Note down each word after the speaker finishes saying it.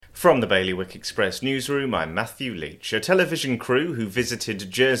From the Bailiwick Express newsroom, I'm Matthew Leach. A television crew who visited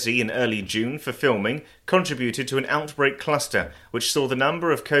Jersey in early June for filming contributed to an outbreak cluster, which saw the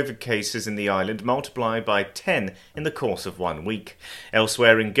number of COVID cases in the island multiply by 10 in the course of 1 week.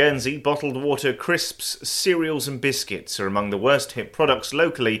 Elsewhere in Guernsey, bottled water, crisps, cereals and biscuits are among the worst hit products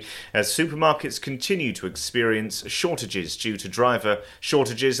locally as supermarkets continue to experience shortages due to driver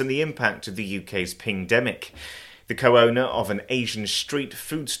shortages and the impact of the UK's pingdemic. The co-owner of an Asian street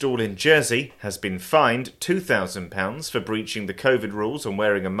food stall in Jersey has been fined £2,000 for breaching the COVID rules and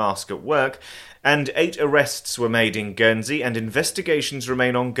wearing a mask at work, and 8 arrests were made in Guernsey and investigations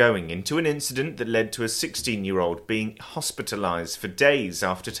remain ongoing into an incident that led to a 16-year-old being hospitalised for days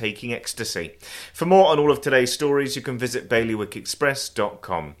after taking ecstasy. For more on all of today's stories, you can visit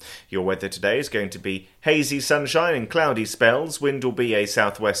bailiwickexpress.com. Your weather today is going to be hazy sunshine and cloudy spells. Wind will be a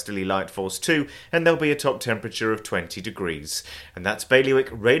southwesterly light force 2, and there'll be a top temperature of 20 degrees. And that's Bailiwick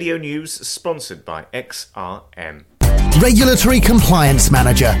Radio News, sponsored by XRM. Regulatory Compliance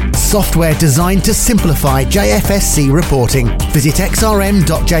Manager. Software designed to simplify JFSC reporting. Visit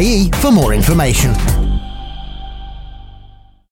xrm.je for more information.